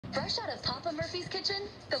Fresh out of Papa Murphy's kitchen,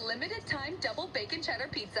 the limited time double bacon cheddar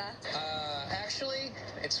pizza. Actually,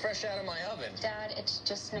 it's fresh out of my oven. Dad, it's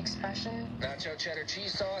just an expression. Nacho cheddar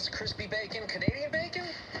cheese sauce, crispy bacon, Canadian bacon?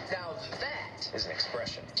 Now that is an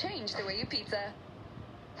expression. Change the way you pizza.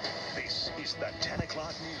 This is the 10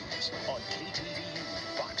 o'clock news on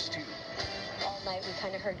KTVU Fox 2. All night we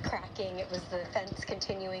kind of heard cracking. It was the fence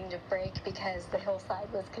continuing to break because the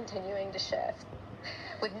hillside was continuing to shift.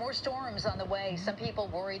 With more storms on the way, some people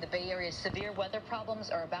worry the Bay Area's severe weather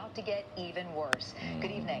problems are about to get even worse.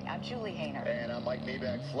 Good evening. I'm Julie Hayner. And I'm Mike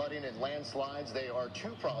Mabeck. Flooding and landslides, they are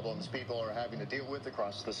two problems people are having to deal with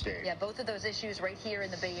across the state. Yeah, both of those issues right here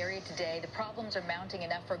in the Bay Area today. The problems are mounting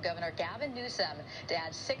enough for Governor Gavin Newsom to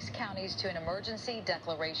add 6 counties to an emergency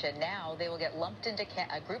declaration. Now they will get lumped into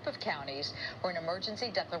a group of counties where an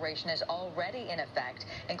emergency declaration is already in effect,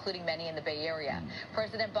 including many in the Bay Area.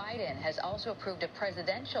 President Biden has also approved a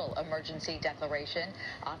presidential emergency declaration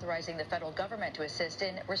authorizing the federal government to assist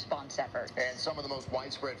in response efforts. And some of the most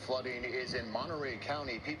widespread flooding is in Monterey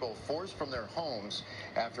County. People forced from their homes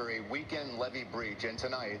after a weekend levee breach. And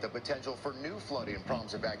tonight, the potential for new flooding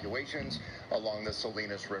prompts evacuations along the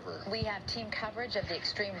Salinas River. We have team coverage of the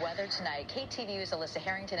extreme weather tonight. KTVU's Alyssa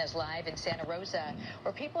Harrington is live in Santa Rosa,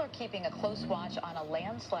 where people are keeping a close watch on a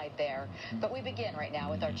landslide there. But we begin right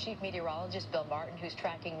now with our chief meteorologist, Bill Martin, who's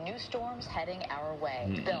tracking new storms heading our way.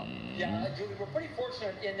 Bill. Yeah, Julie, we're pretty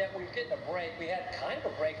fortunate in that we're getting a break. We had kind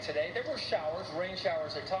of a break today. There were showers, rain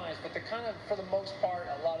showers at times, but for the most part,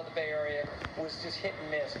 a lot of the Bay Area was just hit and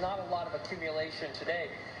miss. Not a lot of accumulation today.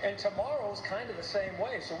 And tomorrow's kind of the same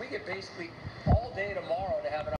way. So we get basically all day tomorrow to have an